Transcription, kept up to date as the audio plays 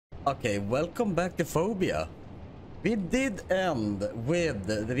Okay, welcome back to Phobia. We did end with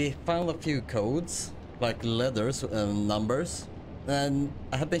we found a few codes like letters and numbers, and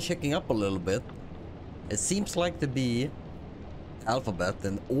I have been checking up a little bit. It seems like to be alphabet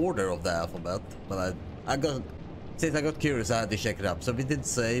and order of the alphabet, but I got since I got curious, I had to check it up. So we did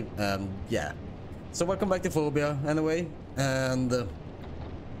save, yeah. So welcome back to Phobia anyway, and it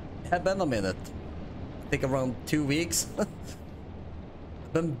had been a minute. I think around 2 weeks.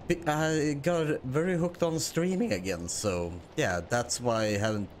 I got very hooked on streaming again, so yeah, that's why I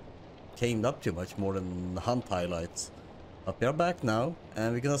haven't came up too much more than hunt highlights. But we are back now,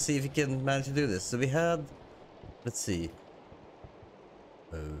 and we're gonna see if we can manage to do this. So we had, let's see.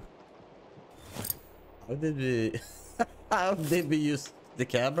 How did we? How did we use the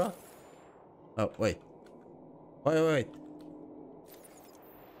camera? Oh wait, wait.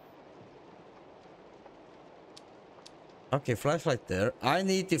 Okay, flashlight there. I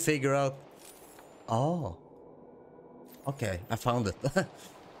need to figure out... Oh. Okay, I found it.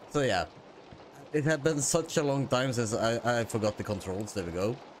 So yeah. It had been such a long time since I forgot the controls. There we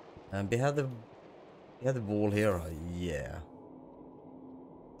go. And we had the wall here. Yeah.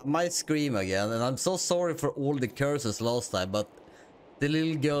 I might scream again, and I'm so sorry for all the curses last time, but the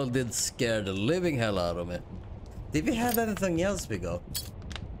little girl did scare the living hell out of me. Did we have anything else we got?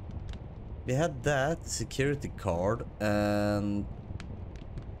 We had that security card, and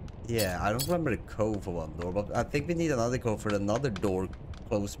yeah, I don't remember the code for one door, but I think we need another code for another door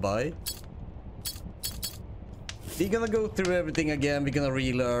close by. We're gonna go through everything again. We're gonna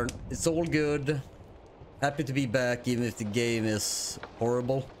relearn. It's all good. Happy to be back, even if the game is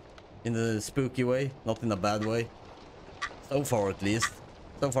horrible in the spooky way, not in a bad way. So far, at least.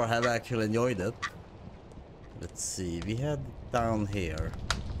 So far, I have actually enjoyed it. Let's see. We had down here.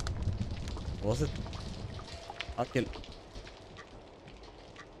 Was it? Okay.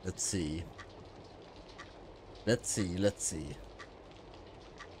 Let's see. Let's see.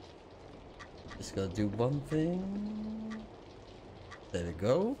 Just gotta do one thing. There we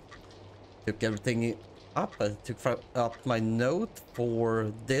go. Took everything up. I took up my note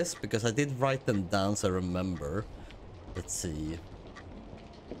for this because I did write them down so I remember. Let's see.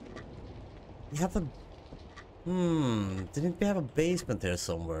 We have a... Didn't we have a basement here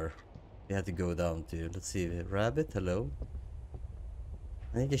somewhere? We had to go down to. Let's see. Rabbit, hello.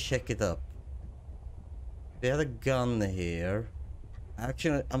 I need to check it up. We had a gun here.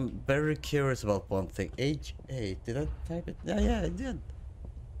 Actually, I'm very curious about one thing. H8. Did I type it? Yeah, I did.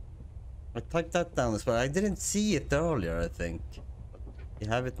 I typed that down as well. I didn't see it earlier, I think. You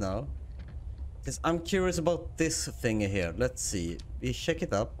have it now. Yes, I'm curious about this thing here. Let's see. We check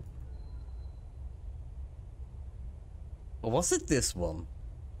it up. Or was it this one?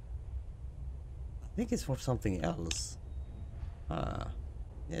 I think it's for something else. Ah.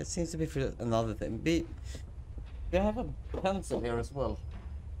 Yeah, it seems to be for another thing. We have a pencil here as well.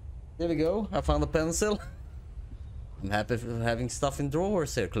 There we go. I found a pencil. I'm happy for having stuff in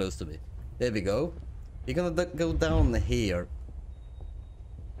drawers here close to me. There we go. We're gonna go down here.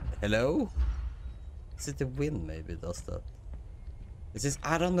 Hello? Is it the wind maybe does that? This is...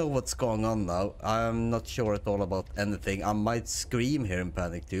 I don't know what's going on now. I'm not sure at all about anything. I might scream here in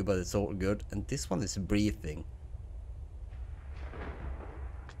panic too, but it's all good. And this one is breathing.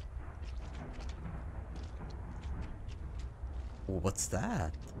 Oh, what's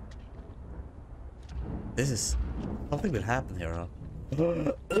that? This is... Something will happen here, huh?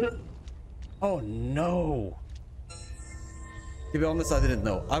 Oh no! To be honest, I didn't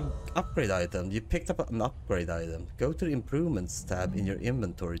know. Upgrade item. You picked up an upgrade item. Go to the improvements tab in your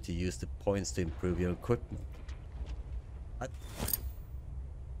inventory to use the points to improve your equipment.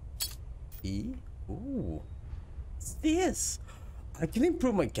 E? Ooh. What's this? I can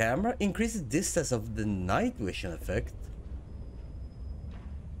improve my camera. Increase the distance of the night vision effect.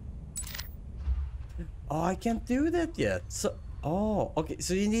 Oh, I can't do that yet. So, oh, okay.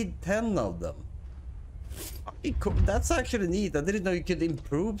 So you need 10 of them. Okay, cool. That's actually neat. I didn't know you could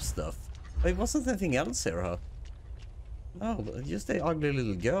improve stuff. It wasn't anything else here, huh? No, just the ugly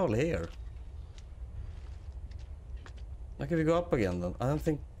little girl here. Okay, we go up again then. I don't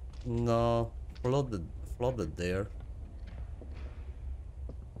think... No. Flooded there.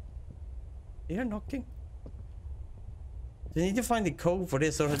 You hear knocking? Do you need to find the code for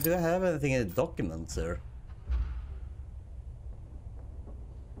this, or do I have anything in the documents there?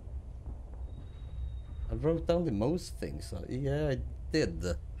 I wrote down the most things. So yeah, I did.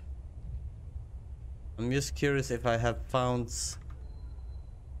 I'm just curious if I have found...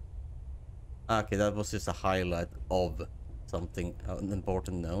 Okay, that was just a highlight of something, an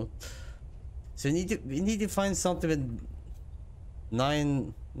important note. So we need to find something with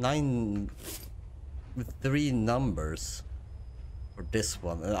 9 9 with 3 numbers for this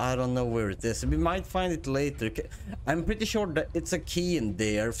one. I don't know where it is. We might find it later. I'm pretty sure that it's a key in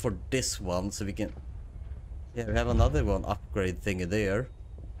there for this one, so we can... Yeah, we have another one upgrade thingy there.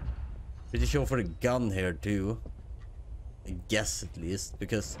 Pretty sure for the gun here too. I guess at least,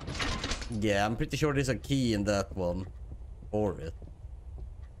 because... Yeah, I'm pretty sure there's a key in that one for it.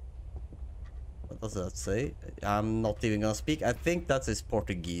 What does that say? I'm not even gonna speak. I think that is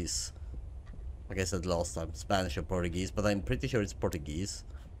Portuguese. Like I said last time, Spanish or Portuguese, but I'm pretty sure it's Portuguese.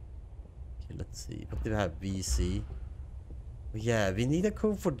 Okay, let's see. What do we have? VC. Yeah, we need a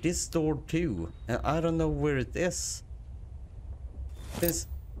code for this door too. And I don't know where it is. Since...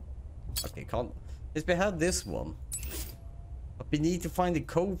 Okay, can't... Since we have this one. But we need to find the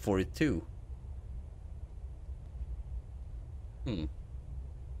code for it too.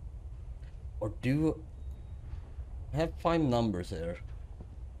 Or do... I have 5 numbers here.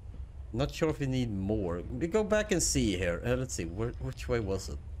 Not sure if we need more. We go back and see here. Let's see, which way was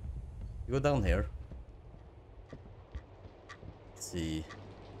it? You go down here. Let's see.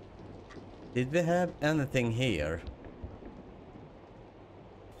 Did we have anything here?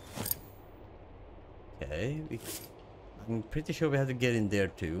 Okay, I'm pretty sure we have to get in there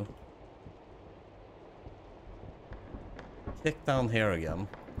too. Check down here again.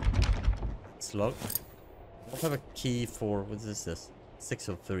 It's locked. I don't have a key for... What is this?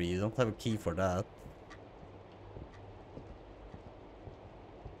 603. You don't have a key for that.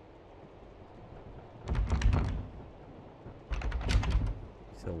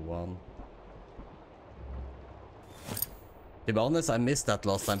 So 1. To be honest, I missed that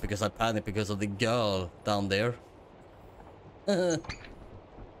last time because I panicked because of the girl down there. Let's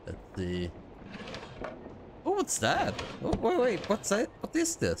see. Oh, what's that? Oh, wait, what's that? What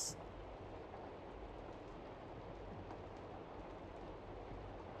is this?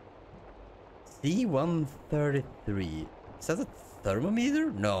 C133. Is that a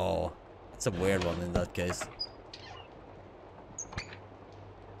thermometer? No. It's a weird one in that case.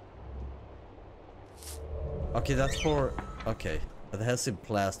 Okay, that's for... Okay. Adhesive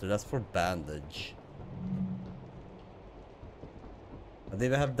plaster. That's for bandage. What do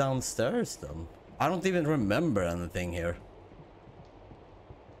we have downstairs then? I don't even remember anything here.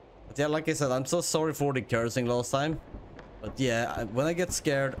 But yeah, like I said, I'm so sorry for the cursing last time. But yeah, when I get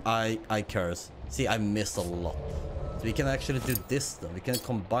scared, I curse. See, I missed a lot. So we can actually do this though. We can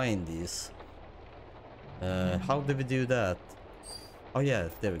combine these. How do we do that? Oh yeah,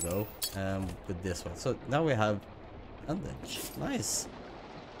 there we go. With this one. So now we have bandage. Nice.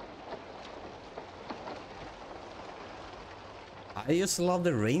 I just love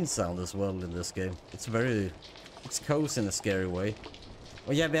the rain sound as well in this game. It's very... It's cozy in a scary way.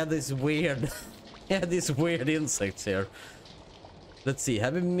 Oh yeah, we had this weird... Yeah, these weird insects here. Let's see,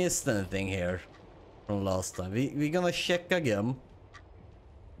 have we missed anything here from last time? We're gonna check again.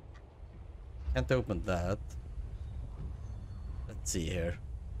 Can't open that. Let's see here.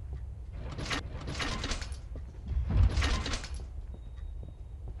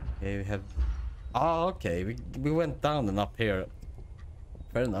 Okay, we have... Oh, okay, we went down and up here.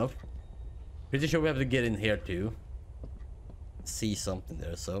 Fair enough. Pretty sure we have to get in here too. See something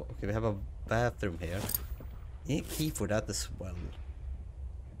there, so... Okay, we have a bathroom here. Need a key for that as well.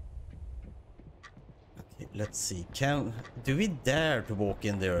 Okay, let's see. Do we dare to walk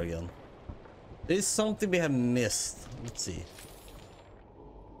in there again? There is something we have missed. Let's see.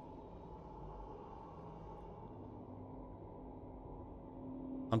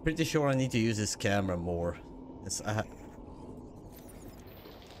 I'm pretty sure I need to use this camera more. It's, I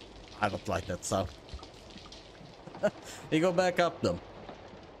don't like that sound. We go back up them.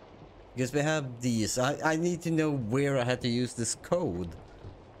 Because we have these. I need to know where I had to use this code.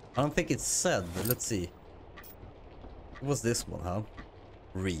 I don't think it's said, but let's see. What was this one, huh?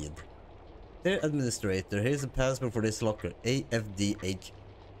 Read. Dear administrator, here's a password for this locker. AFDH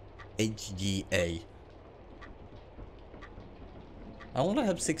HGA. I only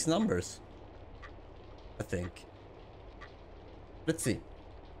have 6 numbers. I think. Let's see.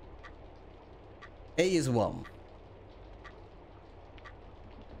 A is 1.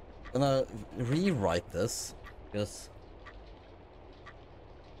 Gonna rewrite this because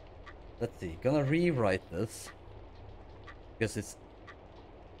let's see, gonna rewrite this because it's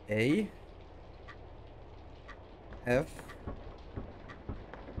A F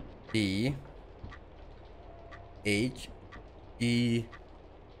D H E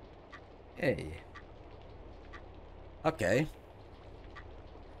A. Okay,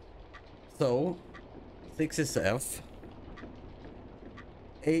 so 6 is F,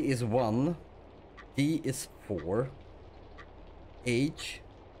 A is 1, D is 4, H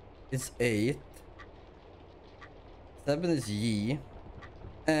is 8. 7 is Y.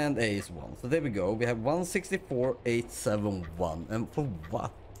 And A is 1. So there we go. We have 164,871. And for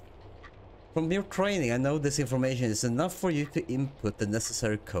what? From your training, I know this information is enough for you to input the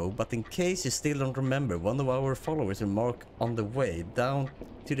necessary code, but in case you still don't remember, one of our followers will mark on the way down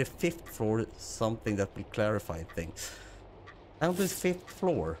to the 5th floor something that will clarify things. Down to the 5th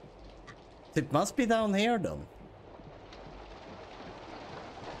floor. So it must be down here then.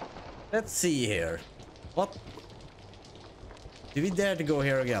 Let's see here. What? Do we dare to go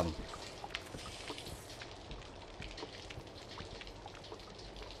here again?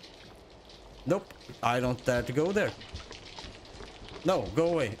 Nope, I don't dare to go there. No,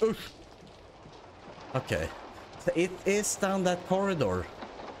 go away. Oof. Okay, so it is down that corridor.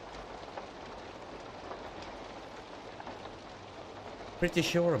 Pretty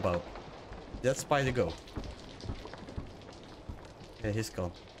sure about. Let Spider go. Okay, he's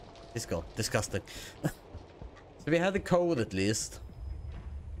gone. He's gone. Disgusting. So we had the code at least.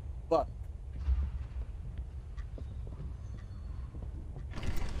 But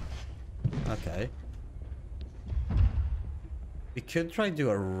okay. We could try to do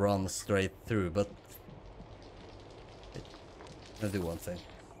a run straight through, but I'll do one thing.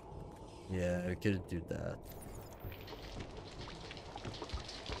 Yeah, we could do that.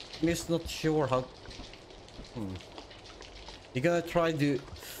 I'm just not sure how. You're gonna try to.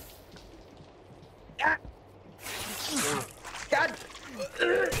 God!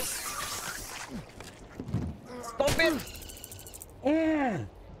 Stop it!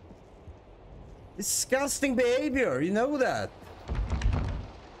 Disgusting behavior, you know that.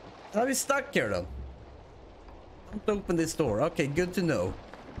 How are we stuck here then? Don't open this door. Okay, good to know.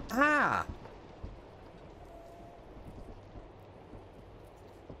 Ah!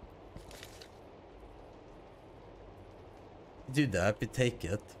 Do that, we take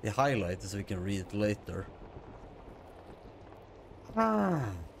it, we highlight it so we can read it later.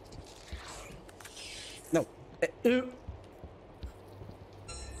 Ah. No.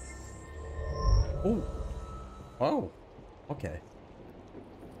 Oh. Oh. Okay.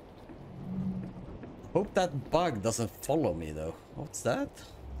 Hope that bug doesn't follow me though. What's that?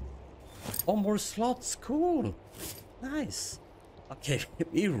 Oh, more slots. Cool. Nice. Okay,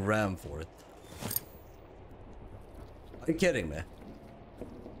 we ran for it. Are you kidding me?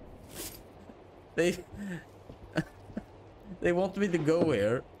 They want me to go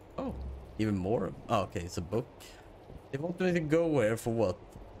here. Oh, even more. Oh, okay, it's a book. They want me to go here for what?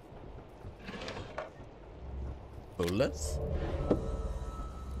 Bullets?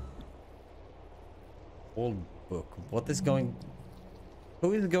 Old book. What is going...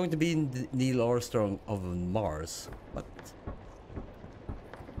 Who is going to be Neil Armstrong of Mars? What?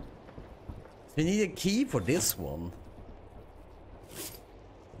 We need a key for this one.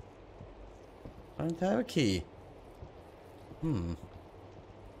 I don't have a key.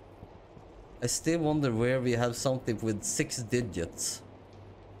 I still wonder where we have something with 6 digits.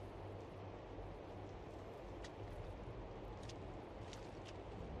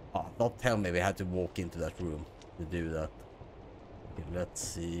 Oh, don't tell me we had to walk into that room to do that. Okay, let's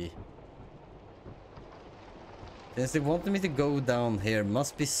see. Since they wanted me to go down here,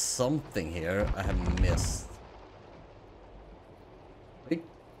 must be something here I have missed.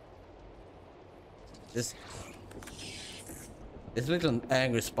 This little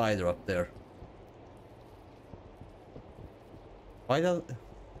angry spider up there. Why don't...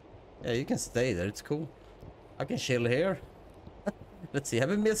 Yeah, you can stay there, it's cool. I can chill here. Let's see, have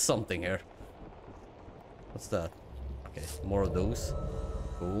we missed something here? What's that? Okay, more of those.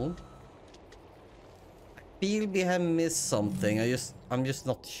 Cool. I feel we have missed something. I'm just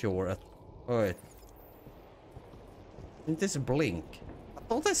not sure. Oh, wait. Didn't this blink? I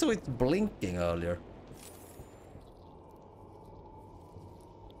thought I saw it blinking earlier.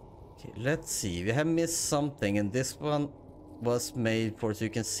 Okay, let's see. We have missed something, and this one was made for so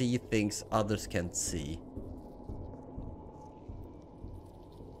you can see things others can't see.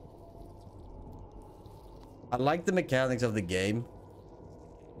 I like the mechanics of the game.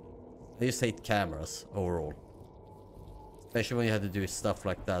 I just hate cameras overall. Especially when you have to do stuff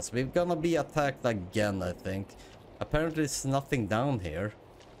like that. So we're gonna be attacked again, I think. Apparently there's nothing down here.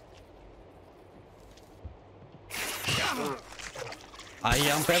 I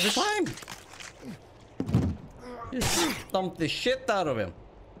jump every time! Just stomp the shit out of him.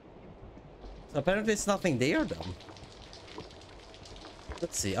 So apparently it's nothing there then.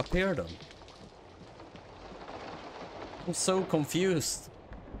 Let's see, up here then. I'm so confused.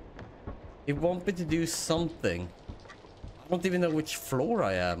 It want me to do something. I don't even know which floor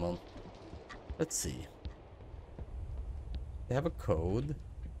I am on. Let's see. They have a code.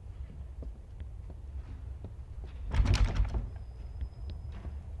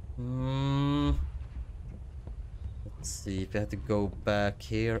 Hmm. Let's see if I have to go back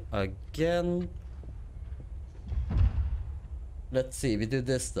here again. Let's see, we do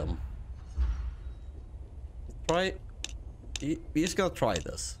this then. Try. We're just gonna try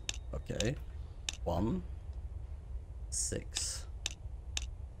this. Okay. 1, 6,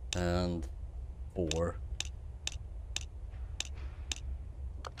 and 4.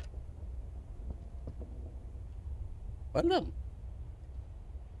 Well then.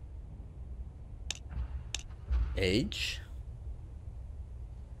 Age.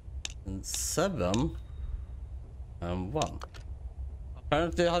 And 7. And 1.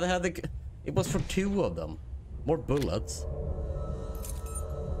 Apparently I had it was for 2 of them. More bullets.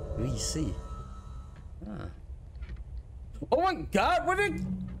 We see. Ah. Oh my god, what did...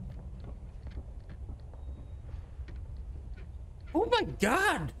 Oh my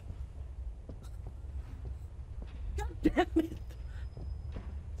god! God damn it!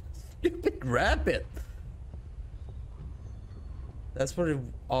 Stupid rabbit! That's what it...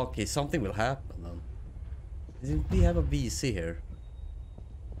 Okay, something will happen then. Didn't we have a VC here?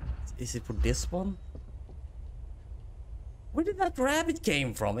 Is it for this one? Where did that rabbit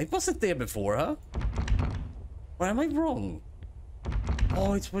came from? It wasn't there before, huh? Or am I wrong?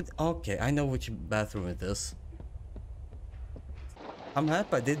 Oh, it's what... Okay, I know which bathroom it is. I'm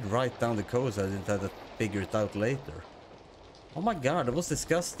happy I did write down the codes. I didn't have to figure it out later. Oh my god, that was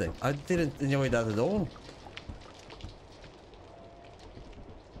disgusting. I didn't enjoy that at all.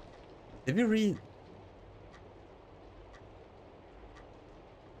 Did we read?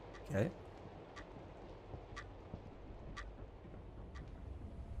 Okay.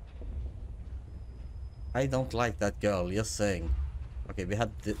 I don't like that girl, just saying. Okay, we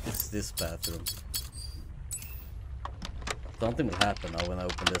had this bathroom. Something will happen now when I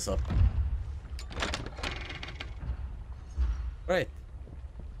open this up. Great.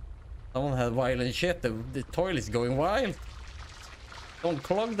 Someone had violent shit. The toilet's going wild. Don't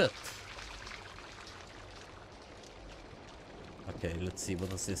clog it. Okay, let's see. What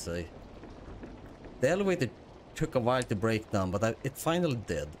does this say? The elevator took a while to break down, but it finally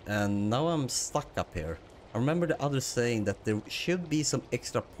did. And now I'm stuck up here. I remember the others saying that there should be some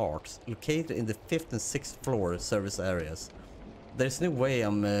extra parts located in the 5th and 6th floor service areas. There's no way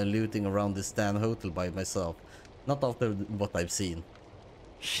I'm looting around this damn hotel by myself. Not after what I've seen.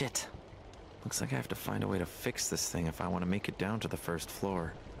 Shit. Looks like I have to find a way to fix this thing if I want to make it down to the 1st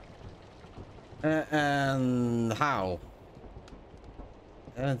floor. And how?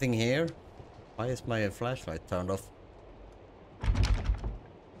 Anything here? Why is my flashlight turned off?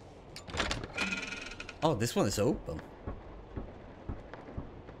 Oh, this one is open.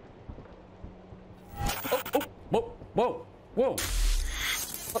 Oh, whoa, whoa, whoa.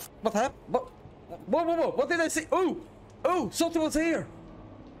 What happened? Whoa, what did I see? Oh, something was here.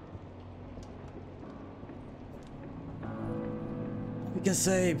 We can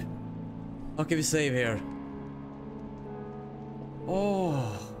save. How can we save here?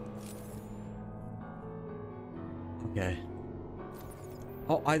 Oh. Okay.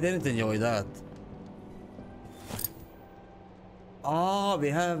 Oh, I didn't enjoy that. Ah, we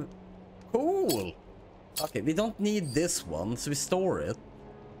have... Cool. Okay, we don't need this one, so we store it.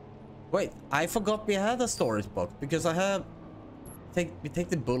 Wait, I forgot we had a storage box because I have... We take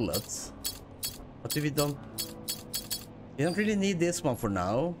the bullets. But we don't really need this one for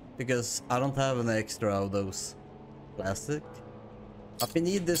now because I don't have an extra of those plastic. But we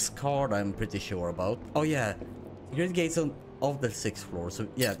need this card, I'm pretty sure about. Oh yeah, security gates of the 6th floor. So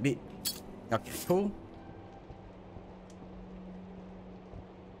yeah, okay, cool.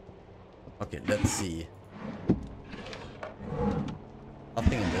 Okay, let's see.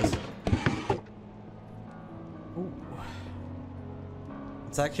 Nothing in this. Ooh.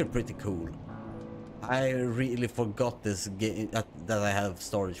 It's actually pretty cool. I really forgot this game that I have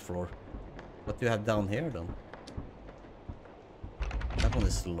storage floor. What do you have down here then? That one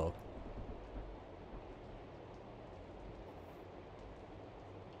is locked.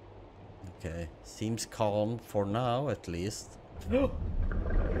 Okay, seems calm for now at least.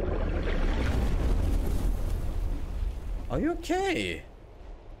 Are you okay?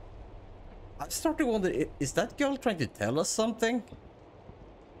 I started to wonder, is that girl trying to tell us something?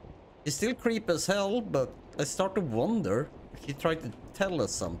 She's still creepy as hell, but I start to wonder if she tried to tell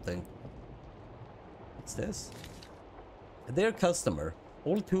us something. What's this? Dear customer,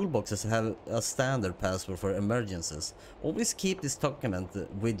 all toolboxes have a standard password for emergencies. Always keep this document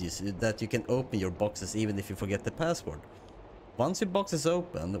with you so that you can open your boxes even if you forget the password. Once your box is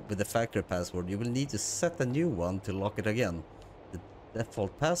open with the factory password, you will need to set a new one to lock it again. The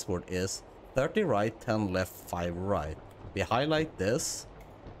default password is 30 right, 10 left, 5 right. We highlight this.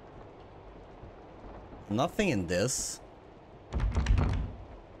 Nothing in this. So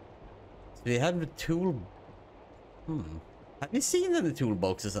we have the tool. Have you seen any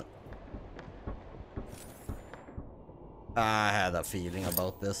toolboxes? I had a feeling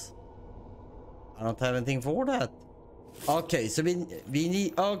about this. I don't have anything for that. Okay, so we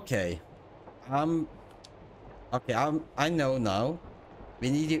need. Okay, I know now. We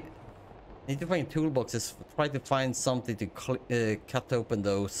need to find toolboxes. Try to find something to cut open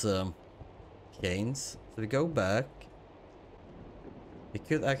those canes. So we go back. We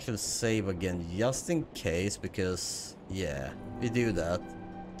could actually save again just in case, because yeah, we do that.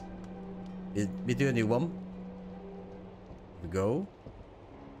 We do a new one. We go.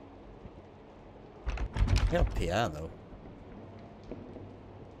 Yeah, piano.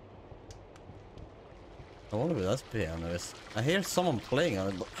 I wonder where that piano is. I hear someone playing on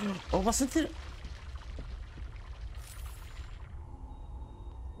it, but oh, wasn't it?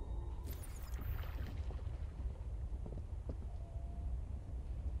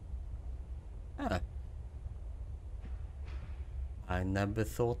 Ah. I never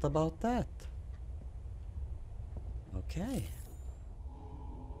thought about that. Okay.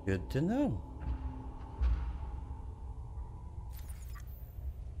 Good to know.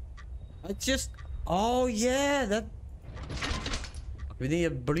 I just... Oh yeah, that... We need a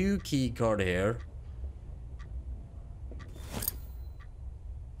blue key card here.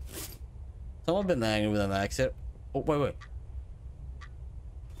 Someone been angry with an axe here. Oh, wait.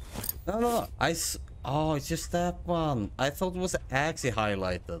 No. Oh, it's just that one. I thought it was the axe he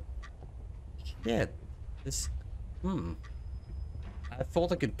highlighted. Shit. This... I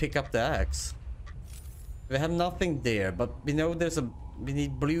thought I could pick up the axe. We have nothing there, but we know there's a... We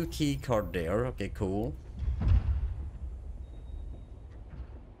need blue key card there. Okay, cool.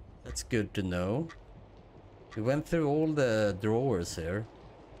 That's good to know. We went through all the drawers here.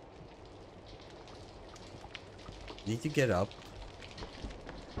 Need to get up.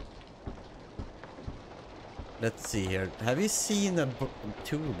 Let's see here. Have you seen a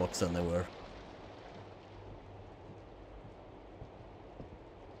toolbox anywhere?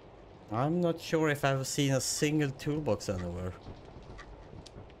 I'm not sure if I've seen a single toolbox anywhere.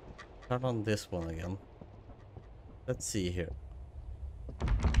 Turn on this one again. Let's see here.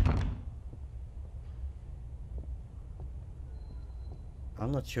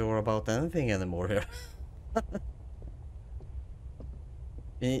 I'm not sure about anything anymore here.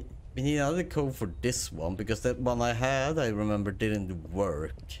 We need another code for this one, because that one I had, I remember, didn't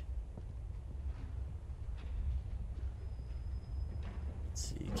work. Let's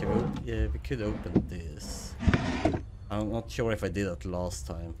see. Can we, yeah, we could open this. I'm not sure if I did that last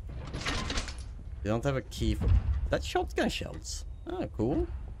time. We don't have a key for that. Shotgun shells. Ah, cool.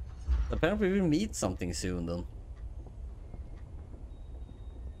 Apparently we'll meet something soon then.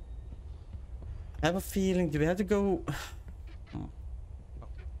 I have a feeling, do we have to go...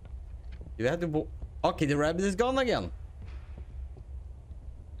 Do we have to... Okay, the rabbit is gone again.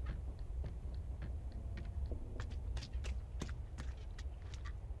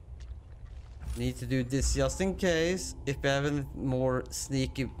 Need to do this just in case, if we have any more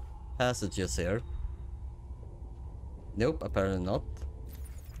sneaky passages here. Nope, apparently not.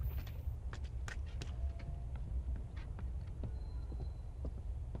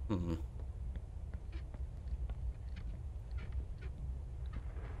 Okay.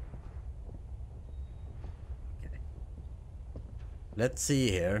 Let's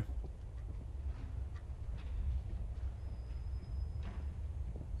see here.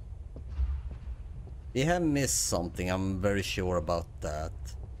 We have missed something, I'm very sure about that.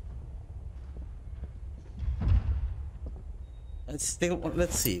 And still,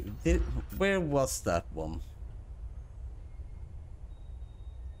 let's see. Where was that one?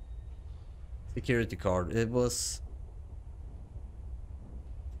 Security card. It was...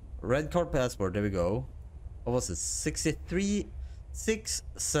 Red card password, there we go. What was it?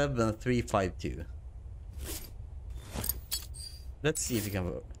 67352. Let's see if we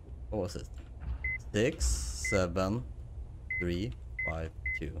can... What was it?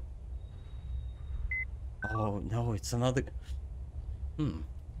 67352. Oh no, it's another...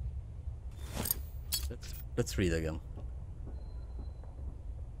 Let's read again.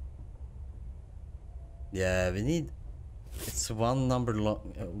 Yeah, we need... It's one number long,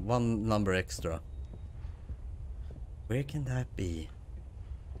 one number extra. Where can that be?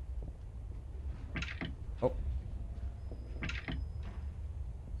 Oh.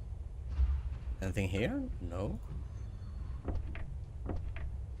 Anything here? No.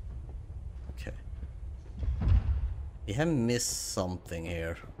 Okay. We have missed something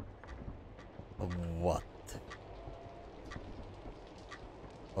here. Of what?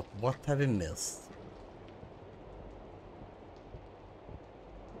 But what have we missed?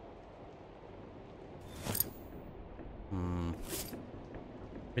 Hmm.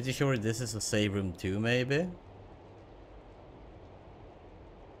 Pretty sure this is a save room too, maybe?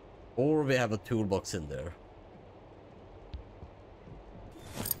 Or we have a toolbox in there.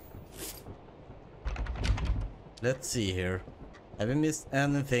 Let's see here. Have we missed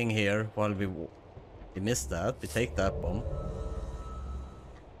anything here while we missed that? We take that one.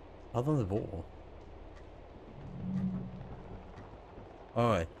 Out on the wall.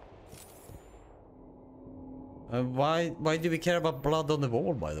 Alright. Why do we care about blood on the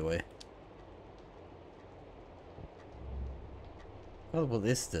wall, by the way? Well, what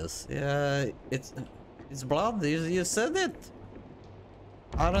is this? Yeah, it's blood. You said it.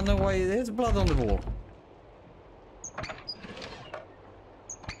 I don't know why it is blood on the wall.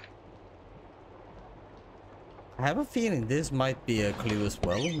 I have a feeling this might be a clue as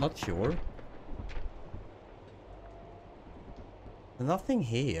well. I'm not sure. Nothing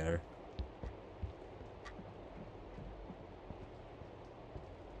here.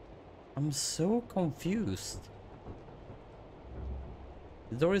 I'm so confused.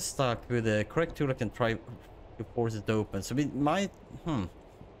 The door is stuck. With the correct tool I can try to force it open. So we might...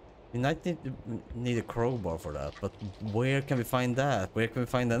 We might need a crowbar for that. But where can we find that? Where can we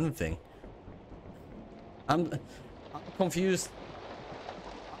find anything? I'm confused.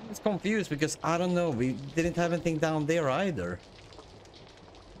 I'm just confused because I don't know. We didn't have anything down there either.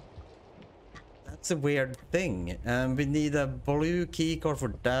 That's a weird thing. And we need a blue keycard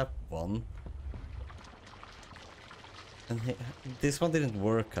for that one. And this one didn't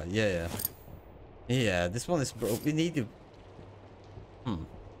work. Yeah. Yeah, this one is broke. We need to...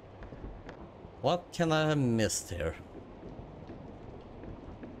 What can I have missed here?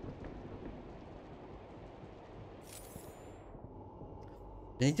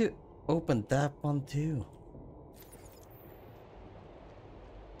 We need to open that one too.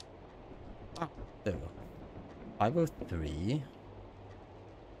 Ah, there we go. 503.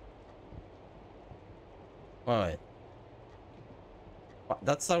 Alright.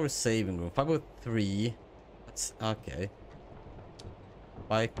 That's our saving room. 503. That's okay.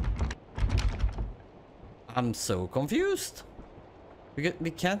 Like, I'm so confused. We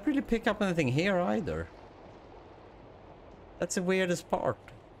can't really pick up anything here either. That's the weirdest part.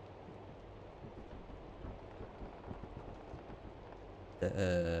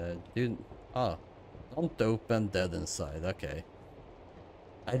 Dude, don't open, dead inside. Okay.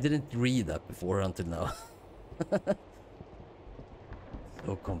 I didn't read that before until now.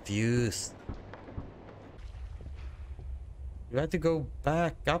 So confused. You have to go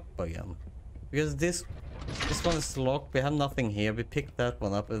back up again. Because this one is locked. We have nothing here. We picked that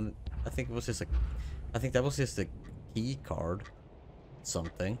one up and I think it was just I think that was just a key card.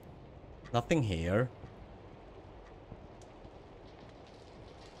 Something. Nothing here.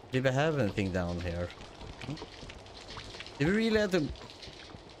 Did we have anything down here? Did we really have to...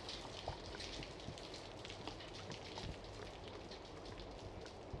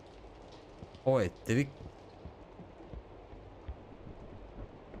 Oh wait, did we...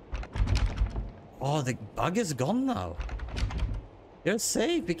 Oh, the bug is gone now. You're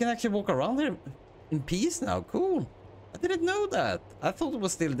safe. We can actually walk around here in peace now. Cool. I didn't know that. I thought it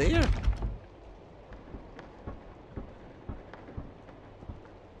was still there.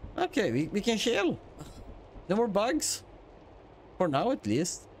 Okay, we can chill. No more bugs. For now, at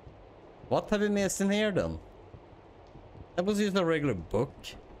least. What have we missed in here, then? That was just a regular book.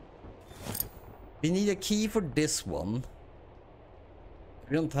 We need a key for this one.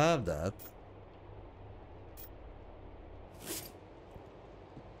 We don't have that.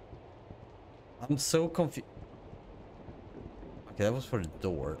 I'm so confused. Okay, that was for the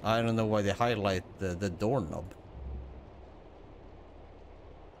door. I don't know why they highlight the doorknob.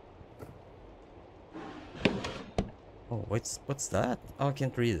 Oh, what's that? Oh, I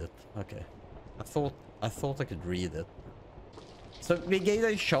can't read it. Okay. I thought I could read it. So we gave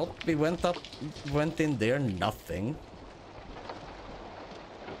it a shot. We went up, went in there, nothing.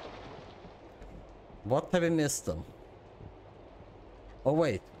 What have we missed then? Oh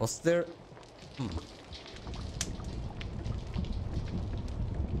wait, was there...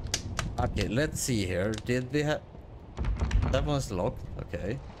 Okay, let's see here. Did we have... That one's locked.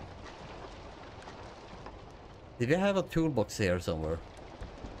 Okay. Did we have a toolbox here somewhere?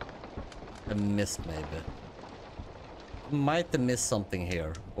 I missed maybe. Might have missed something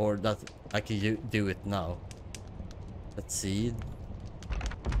here. Or that I can do it now. Let's see.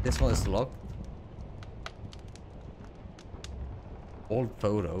 This one is locked. Old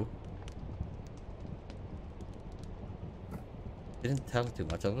photo. Didn't tell too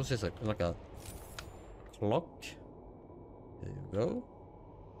much. That was just like a clock. There you go.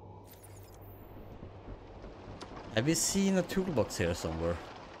 Have you seen a toolbox here somewhere?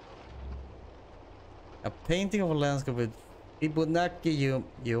 A painting of a landscape with Fibonacci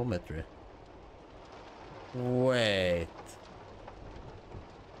geometry. Wait.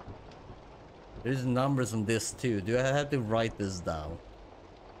 There's numbers on this too. Do I have to write this down?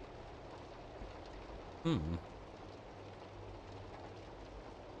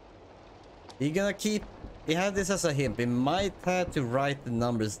 You're gonna keep... We have this as a hint. We might have to write the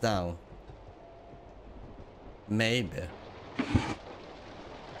numbers down. Maybe.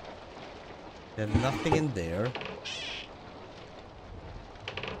 There's nothing in there.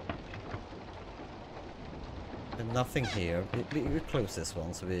 There's nothing here. We close this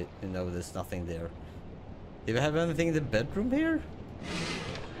one so we know there's nothing there. Do we have anything in the bedroom here?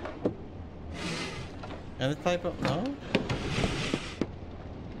 Any type of... No?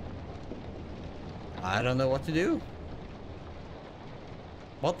 I don't know what to do.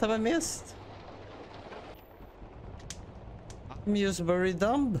 What have I missed? I'm just very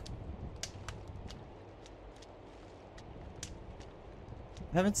dumb.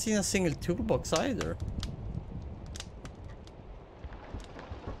 I haven't seen a single toolbox either.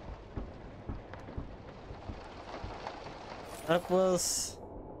 That was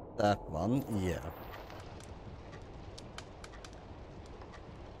that one, yeah.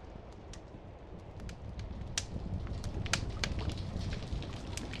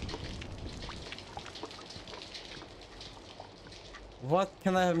 What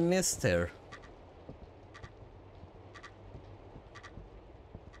can I have missed here?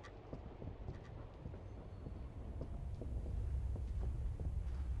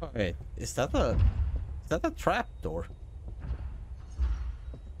 Oh, wait, is that a trapdoor?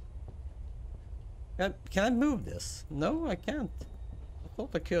 Can I move this? No, I can't. I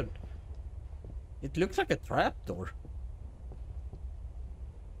thought I could. It looks like a trapdoor.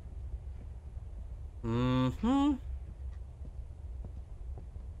 Mm-hmm.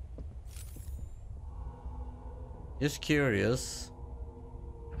 Just curious.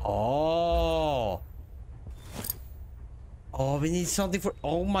 Oh. Oh, we need something for...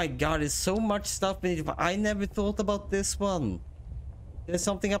 Oh my god, there's so much stuff we need. I never thought about this one. There's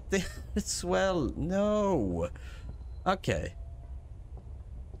something up there as well. No. Okay.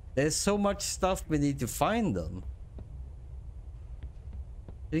 There's so much stuff we need to find them.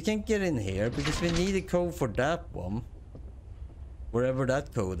 We can't get in here because we need a code for that one. Wherever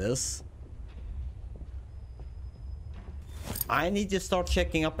that code is. I need to start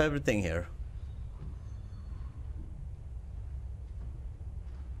checking up everything here.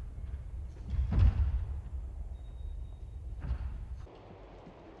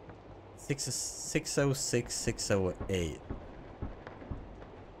 Six 606 608.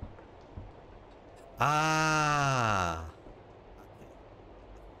 Ah,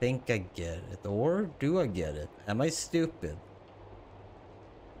 I think I get it. Or do I get it? Am I stupid?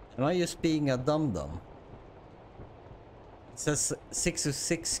 Am I just being a dum-dum? It says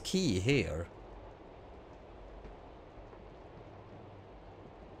 606 key here.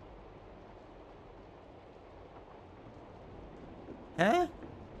 Huh?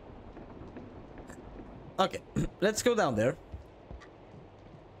 Okay, let's go down there.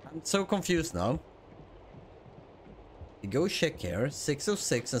 I'm so confused now. You go check here,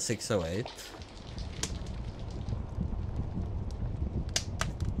 606 and 608.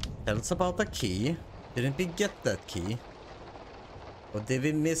 Tell us about the key. Didn't we get that key? Or did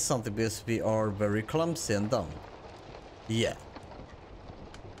we miss something because we are very clumsy and dumb? Yeah.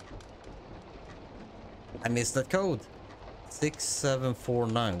 I missed that code.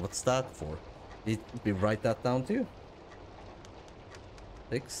 6749. What's that for? Did we write that down too?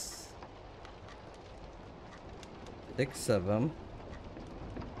 6 7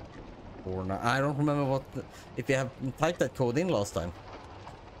 4 9. I don't remember what if you have typed that code in last time.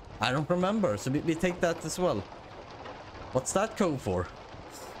 I don't remember, so we take that as well. What's that code for?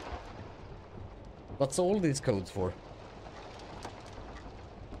 What's all these codes for?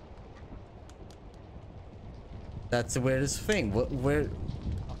 That's the weirdest thing. Where?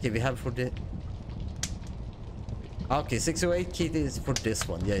 Okay, we have for the. Okay, 608 key is for this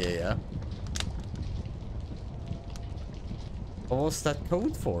one. Yeah. What was that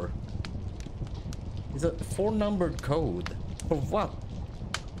code for? It's a 4-numbered code. For what?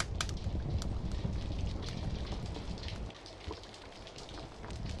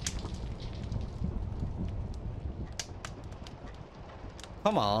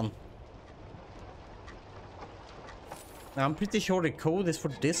 Come on. I'm pretty sure the code is for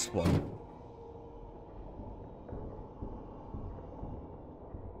this one.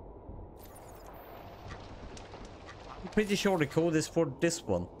 I'm pretty sure the code is for this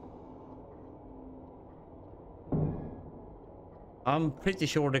one. I'm pretty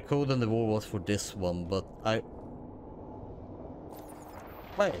sure the code on the wall was for this one, but I...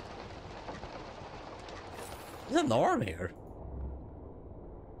 Wait. There's an arm here.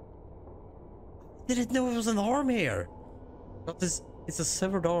 I didn't know there was an arm here. But this, it's a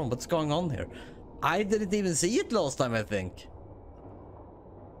severed arm. What's going on here? I didn't even see it last time, I think.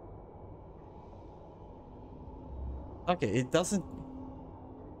 Okay, it doesn't...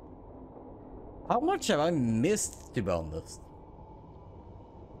 How much have I missed, to be honest?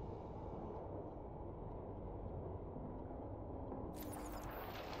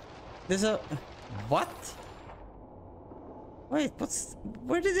 There's a... What? Wait, what's...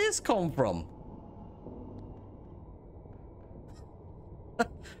 Where did this come from?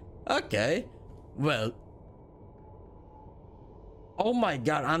 Okay. Well... Oh my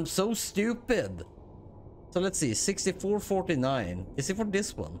god, I'm so stupid. So let's see, 6449. Is it for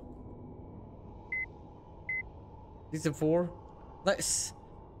this one? 64? Nice.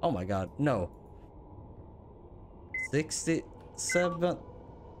 Oh my god, no. 67.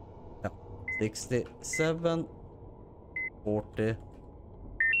 No. 67.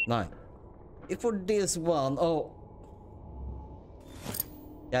 49. If for this one, oh.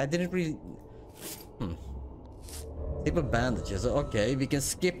 Yeah, I didn't really... Simple bandages. Okay, we can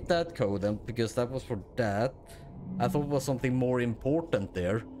skip that code then, because that was for that. I thought it was something more important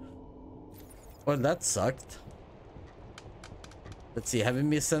there. Well, that sucked. Let's see, have we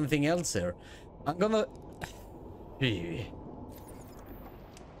missed anything else here? I'm gonna... We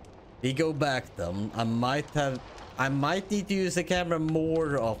go back then. I might need to use the camera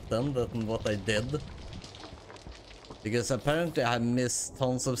more often than what I did. Because apparently I missed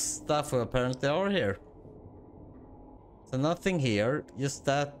tons of stuff who apparently are here. So nothing here, just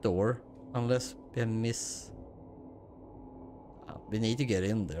that door. Unless we miss... we need to get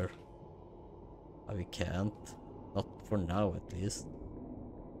in there. We can't. Not for now, at least.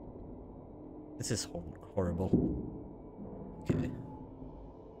 This is horrible. Okay.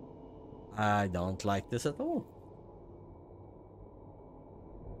 I don't like this at all.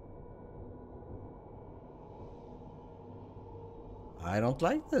 I don't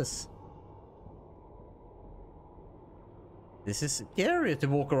like this. This is scary to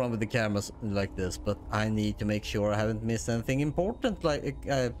walk around with the cameras like this, but I need to make sure I haven't missed anything important like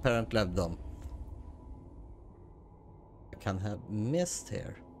I apparently have done. I can have missed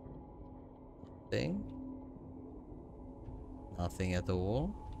here. Nothing. Nothing at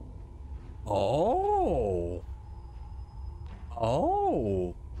all. Oh!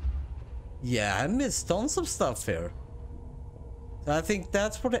 Oh! Yeah, I missed tons of stuff here. So I think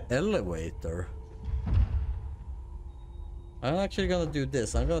that's for the elevator. I'm actually gonna do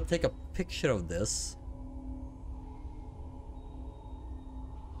this. I'm gonna take a picture of this.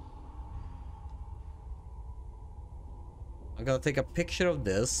 I'm gonna take a picture of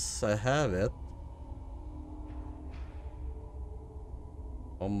this. I have it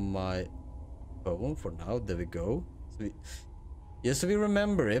on my phone for now. There we go. So we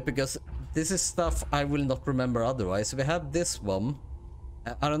remember it, because this is stuff I will not remember otherwise. So we have this one.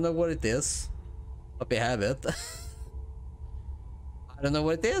 I don't know what it is, but we have it. I don't know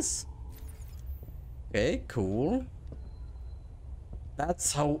what it is. Okay, cool.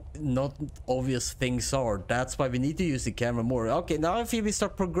 That's how not obvious things are. That's why we need to use the camera more. Okay, now I feel we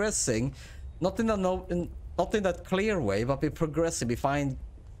start progressing. Not in that clear way, but we're progressing. We find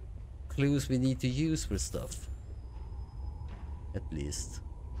clues we need to use for stuff. At least.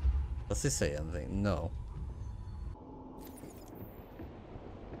 Does it say anything? No.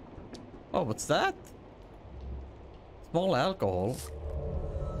 Oh, what's that? Small alcohol.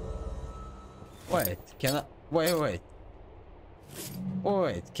 Wait, can I... Wait.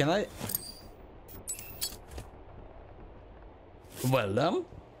 Wait, can I... Well,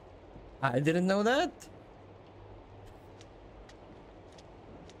 I didn't know that.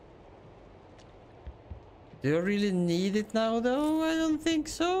 Do I really need it now, though? I don't think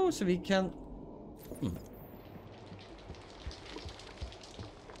so. So we can...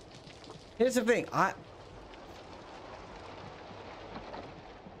 Here's the thing. I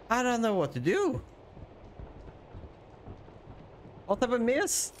don't know what to do. What have I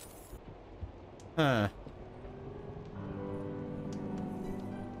missed? Huh.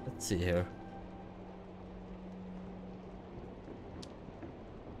 Let's see here.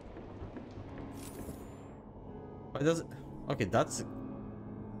 Why does it... Okay, that's...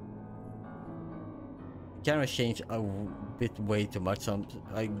 Camera changed a bit way too much, so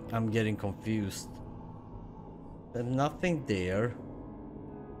I'm getting confused. There's nothing there.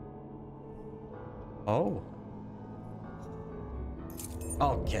 Oh.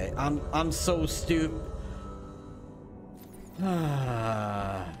 Okay, I'm so stupid.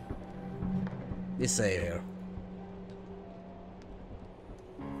 We say here.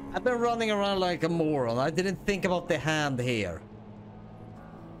 I've been running around like a moron. I didn't think about the hand here.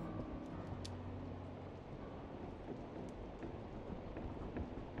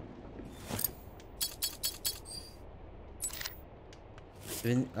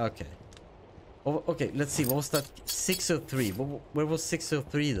 Okay. Oh, okay, let's see. What was that? 603. Where was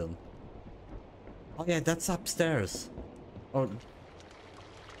 603 then? Oh yeah, that's upstairs. Oh,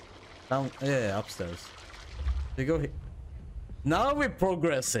 down. Yeah, upstairs. We go here. Now we're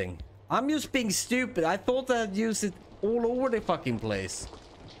progressing. I'm just being stupid. I thought I'd use it all over the fucking place.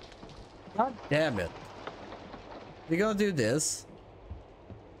 God damn it. We're gonna do this.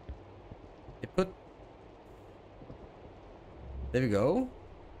 You put. There we go.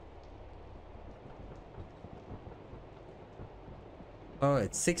 All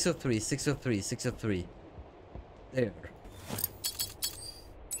right, 603, 603, 603. There.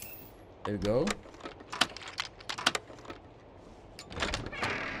 There we go.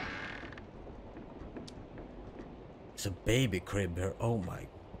 It's a baby crib here. Oh my.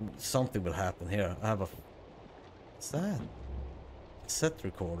 Something will happen here. I have a... What's that? Set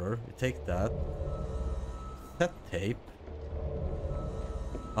recorder. You take that. Set tape.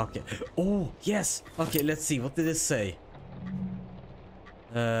 Okay. Oh, yes. Okay, let's see. What did it say?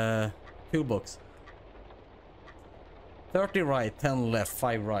 Toolbox. 30 right, 10 left,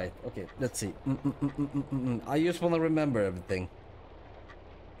 5 right. Okay, let's see. I just want to remember everything.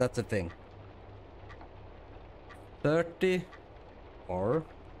 That's the thing. 30 R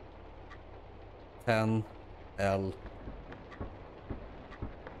 10 L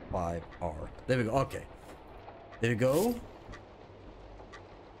 5 R. There we go. Okay. There we go.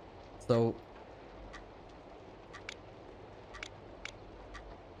 So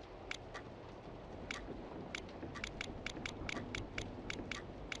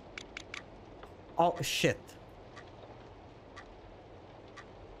oh shit.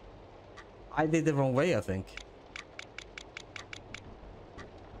 I did the wrong way, I think.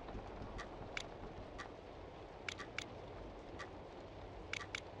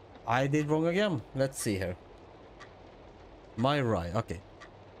 I did wrong again. Let's see here. My right. Okay.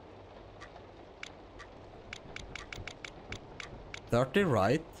 30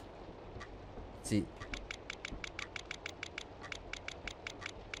 right. Let's see.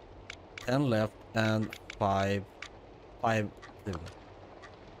 10 left and 5.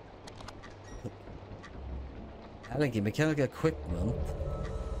 Alligator mechanical equipment.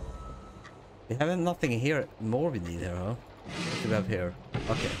 We have nothing here more we need here, huh? What do we have here?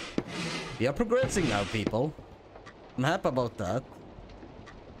 Okay. We are progressing now, people. I'm happy about that.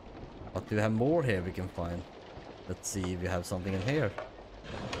 But do we have more here we can find? Let's see if we have something in here.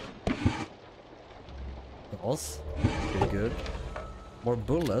 Us. Pretty good. More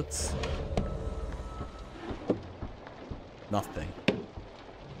bullets. Nothing.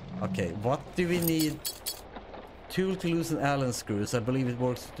 Okay, what do we need? Tool to loosen Allen screws. I believe it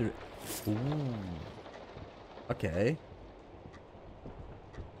works through. Ooh. Okay.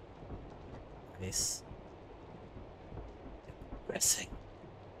 Nice. Pressing.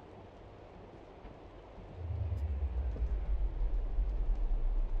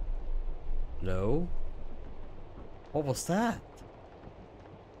 Hello? What was that?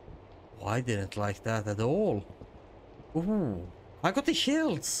 Oh, I didn't like that at all. Ooh. I got the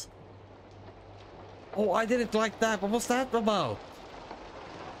shields. Oh, I didn't like that. What was that about?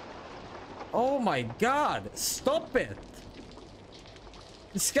 Oh my god. Stop it.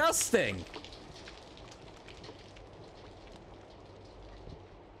 Disgusting.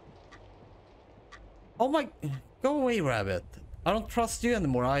 Oh my... Go away, rabbit. I don't trust you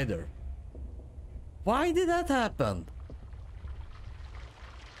anymore either. Why did that happen?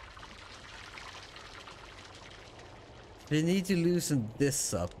 We need to loosen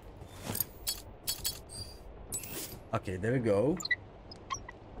this up. Okay, there we go.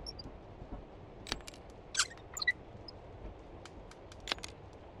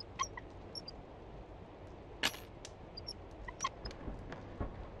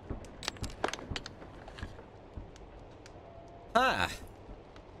 Ah.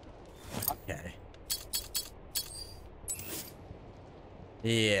 Okay.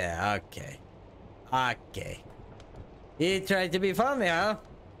 Yeah, okay. Okay. You tried to be funny, huh?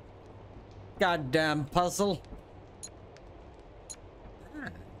 Goddamn puzzle. Ah.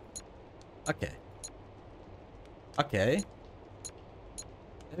 Okay. Okay.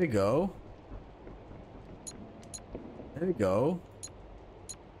 There we go. There we go.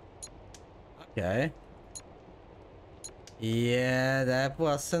 Okay. Yeah, that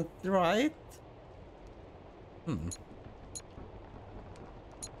wasn't right.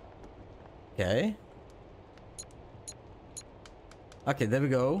 Okay. Okay, there we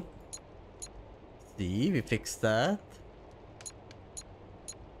go. See, we fixed that.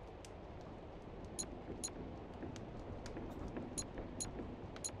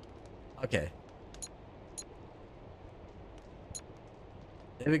 Okay.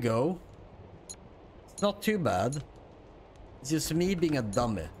 There we go. It's not too bad. It's just me being a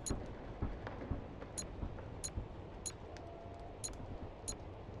dummy.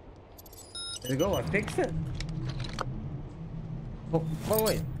 There we go, I fixed it. Oh, oh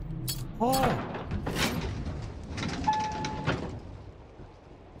wait. Oh!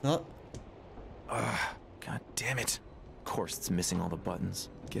 No. God damn it. Of course it's missing all the buttons.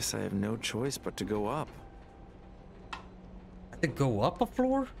 Guess I have no choice but to go up. I have to go up a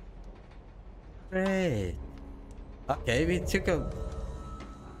floor? Great. Okay, we took a...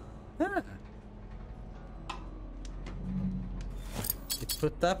 Ah. Let's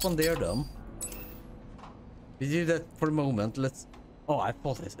put that on there then. We do that for a moment. Let's... Oh, I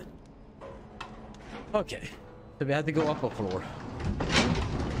thought I said. Okay. So we had to go up a floor.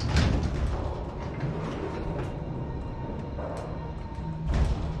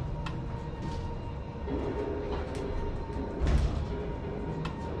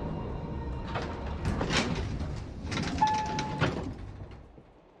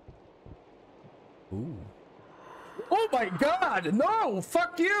 Ooh. Oh my god! No!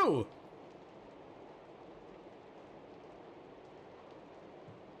 Fuck you!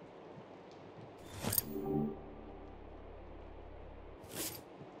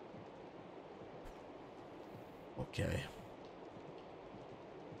 Okay.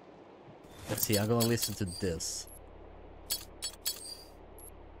 Let's see, I'm gonna listen to this.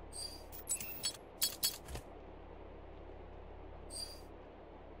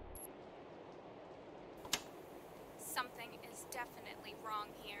 Something is definitely wrong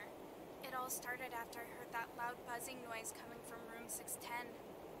here. It all started after I heard that loud buzzing noise coming from room 610.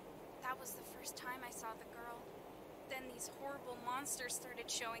 That was the first time I saw the girl. Then these horrible monsters started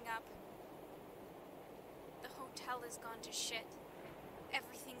showing up. The hotel has gone to shit.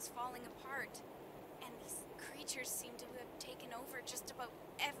 Everything's falling apart. And these creatures seem to have taken over just about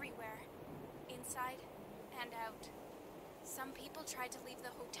everywhere. Inside and out. Some people tried to leave the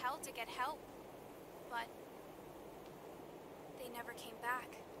hotel to get help. But they never came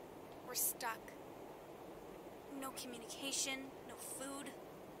back. We're stuck. No communication, no food.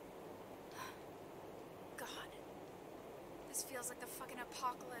 God. This feels like the fucking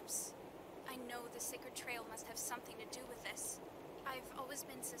apocalypse. I know the Sacred Trail must have something to do with this. I've always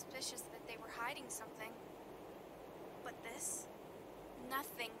been suspicious that they were hiding something. But this?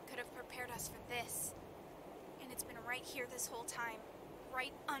 Nothing could have prepared us for this. And it's been right here this whole time.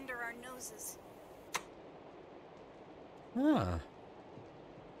 Right under our noses. Ah.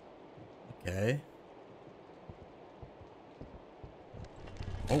 Okay.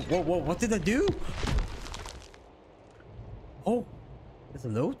 Oh, whoa, whoa, what did I do? Oh, there's a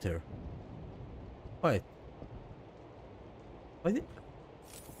note there. Wait.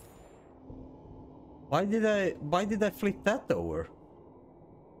 Why did I flip that over?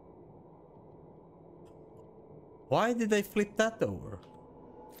 Why did I flip that over?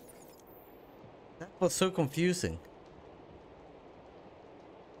 That was so confusing.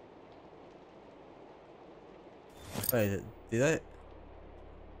 Wait, did I?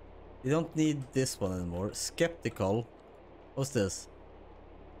 You don't need this one anymore. Skeptical. What's this?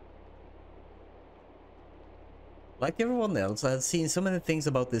 Like everyone else, I had seen so many things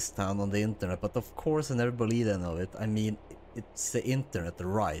about this town on the internet, but of course I never believed any of it. I mean, it's the internet,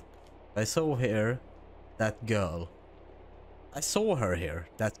 right? I saw her, that girl. I saw her here,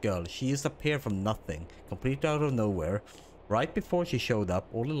 that girl. She just appeared from nothing, completely out of nowhere. Right before she showed up,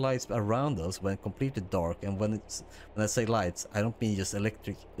 all the lights around us went completely dark, and when I say lights, I don't mean just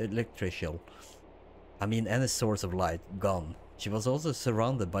electrical. I mean any source of light, gone. She was also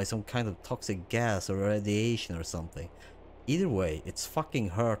surrounded by some kind of toxic gas or radiation or something. Either way, it's fucking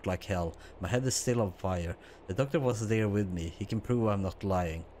hurt like hell. My head is still on fire. The doctor was there with me. He can prove I'm not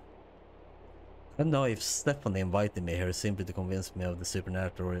lying. I don't know if Stephanie invited me here simply to convince me of the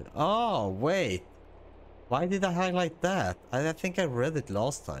supernatural. Oh, wait. Why did I highlight that? I think I read it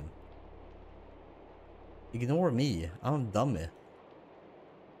last time. Ignore me. I'm a dummy.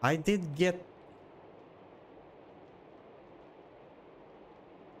 I did get...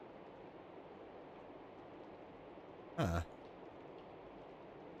 Huh.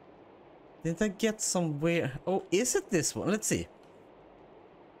 Did I get some weird... Oh, is it this one? Let's see.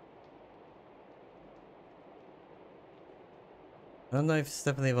 I don't know if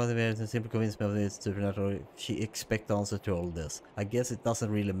Stephanie was there to simply convince me of this supernatural. She expects the answer to all this. I guess it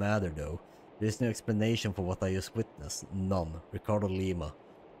doesn't really matter though. There is no explanation for what I just witnessed. None. Ricardo Lima.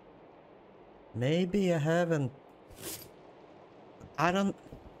 Maybe I haven't... I don't...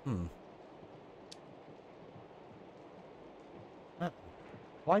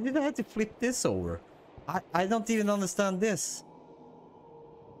 Why did I have to flip this over? I don't even understand this.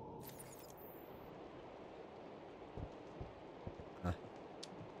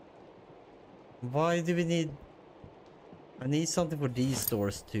 Why do we need... I need something for these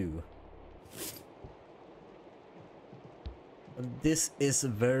doors too. This is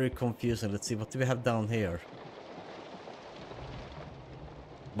very confusing. Let's see, what do we have down here?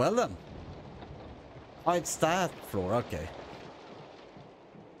 Well then. Oh, it's that floor, okay.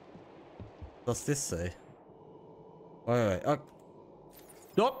 What's this say? Wait.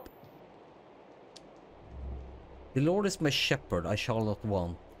 Stop! The Lord is my shepherd, I shall not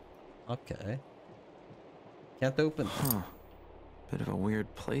want. Okay. Can't open. Huh. Bit of a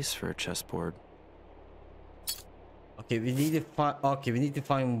weird place for a chessboard. Okay, we need to find... Okay, we need to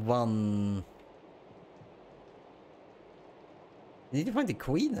find one... We need to find the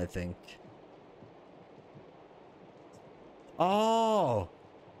queen, I think. Oh!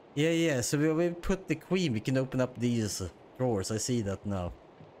 Yeah, so we put the queen, we can open up these drawers. I see that now.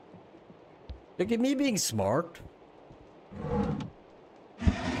 Look at me being smart.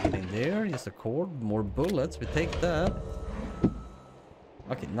 Nothing there, just a cord, more bullets, we take that.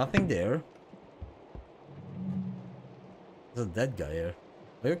 Okay, nothing there. There's a dead guy here.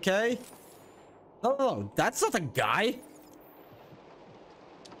 Are you okay? No, that's not a guy!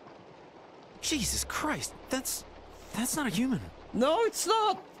 Jesus Christ, that's not a human. No, it's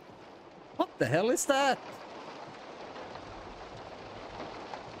not! What the hell is that?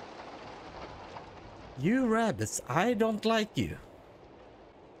 You rabbits, I don't like you.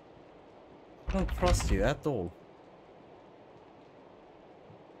 I don't trust you at all.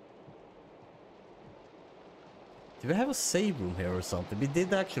 Do we have a save room here or something? We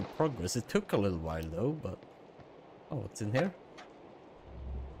did actual progress. It took a little while though, but... Oh, what's in here?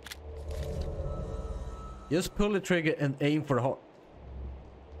 Just pull the trigger and aim for the heart.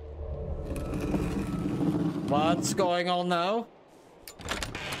 What's going on now?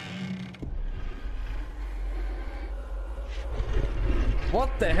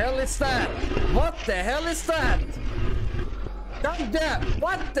 What the hell is that? What the hell is that? Down there!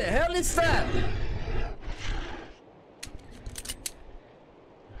 What the hell is that?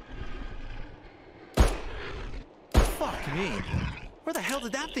 Fuck me. Where the hell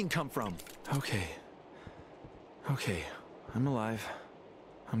did that thing come from? Okay, I'm alive.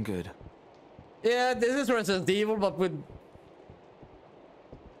 I'm good. Yeah, this is Resident Evil, but with...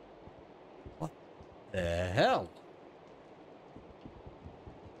 What the hell?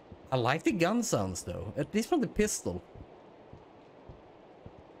 I like the gun sounds though, at least from the pistol.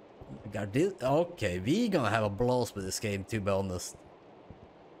 Oh my god, this... Okay, we gonna have a blast with this game, to be honest.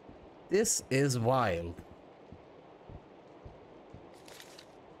 This is wild.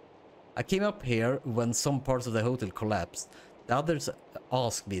 I came up here when some parts of the hotel collapsed. The others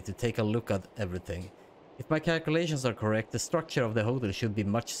asked me to take a look at everything. If my calculations are correct, the structure of the hotel should be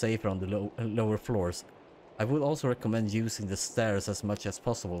much safer on the lower floors. I would also recommend using the stairs as much as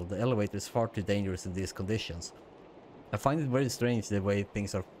possible. The elevator is far too dangerous in these conditions. I find it very strange the way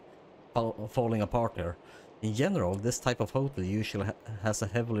things are falling apart here. In general, this type of hotel usually has a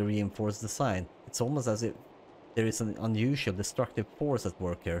heavily reinforced design. It's almost as if there is an unusual destructive force at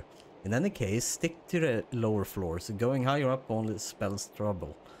work here. In any case, stick to the lower floors. Going higher up only spells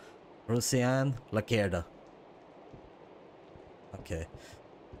trouble. Rosiane Lacerda. Okay.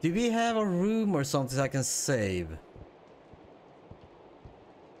 Do we have a room or something I can save?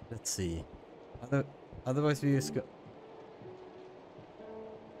 Let's see. Otherwise we just go...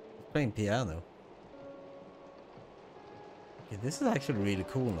 Playing piano. Okay, this is actually really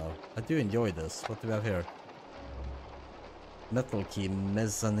cool now. I do enjoy this. What do we have here? Metal key,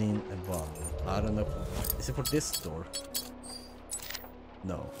 mezzanine 1. I don't know. Is it for this door?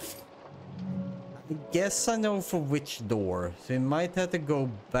 No. I guess I know for which door. So we might have to go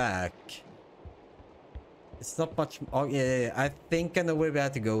back. It's not much... Oh, yeah. I think I know where we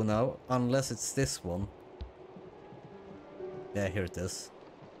have to go now. Unless it's this one. Yeah, here it is.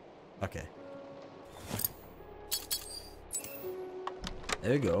 Okay.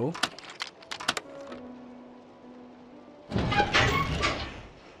 There we go.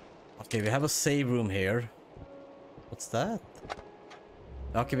 Okay, we have a save room here. What's that?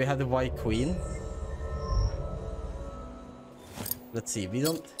 Okay, we have the White Queen. Let's see, we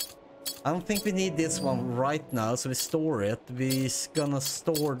don't... I don't think we need this one right now, so we store it. We're gonna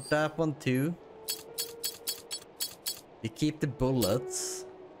store that one too. We keep the bullets.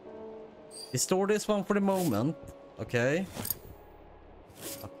 We store this one for the moment. Okay.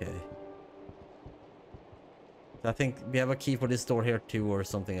 Okay. I think we have a key for this door here too, or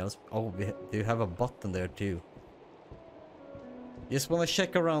something else. Oh, we do have a button there too. Just want to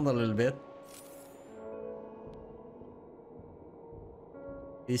check around a little bit.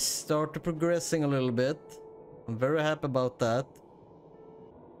 We started progressing a little bit. I'm very happy about that.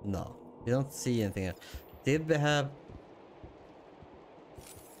 No, we don't see anything else. Did we have...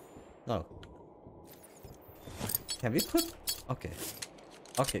 No. Can we put... Okay.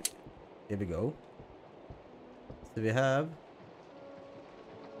 Okay. Here we go. So we have...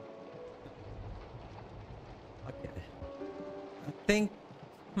 Okay. I think...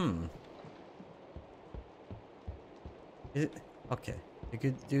 Is it... Okay. We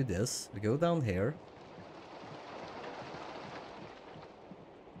could do this. We go down here.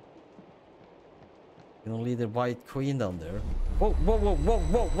 You know, leave the white queen down there. Whoa, whoa, whoa, whoa,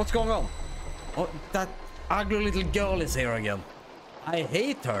 whoa! What's going on? Oh, that ugly little girl is here again. I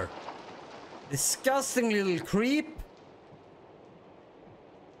hate her. Disgusting little creep.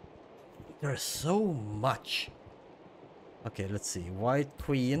 There's so much. Okay, let's see. White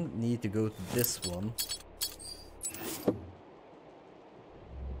queen need to go to this one.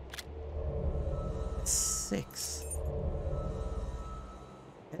 S6.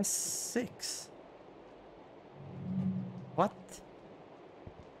 S6. What?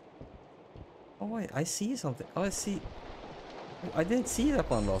 Oh wait, I see something. Oh, I see. Oh, I didn't see that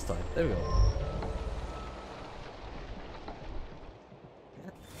one last time. There we go.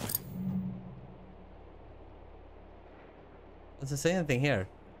 Does it say anything here?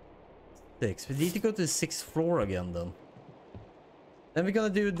 6. We need to go to the 6th floor again then. Then we're gonna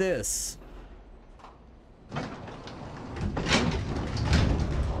do this.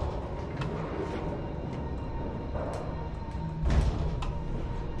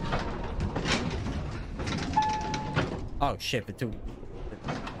 Oh shit, it took...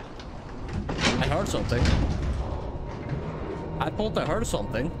 I heard something. I thought I heard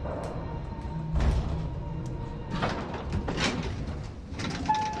something.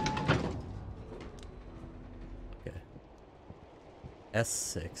 Okay.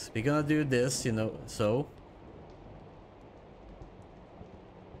 S6. We're gonna do this, you know, so.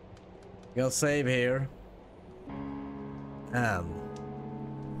 We're gonna save here. And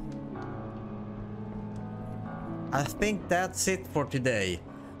I think that's it for today.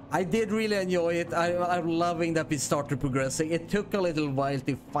 I did really enjoy it. I'm loving that we started progressing. It took a little while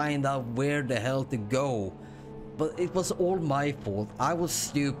to find out where the hell to go. But it was all my fault. I was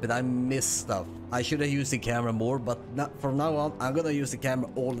stupid. I missed stuff. I should have used the camera more, but not, from now on, I'm gonna use the camera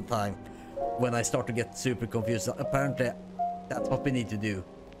all the time when I start to get super confused. Apparently, that's what we need to do.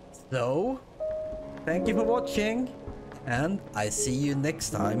 So, thank you for watching, and I see you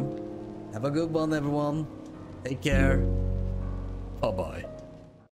next time. Have a good one, everyone. Take care. Bye-bye.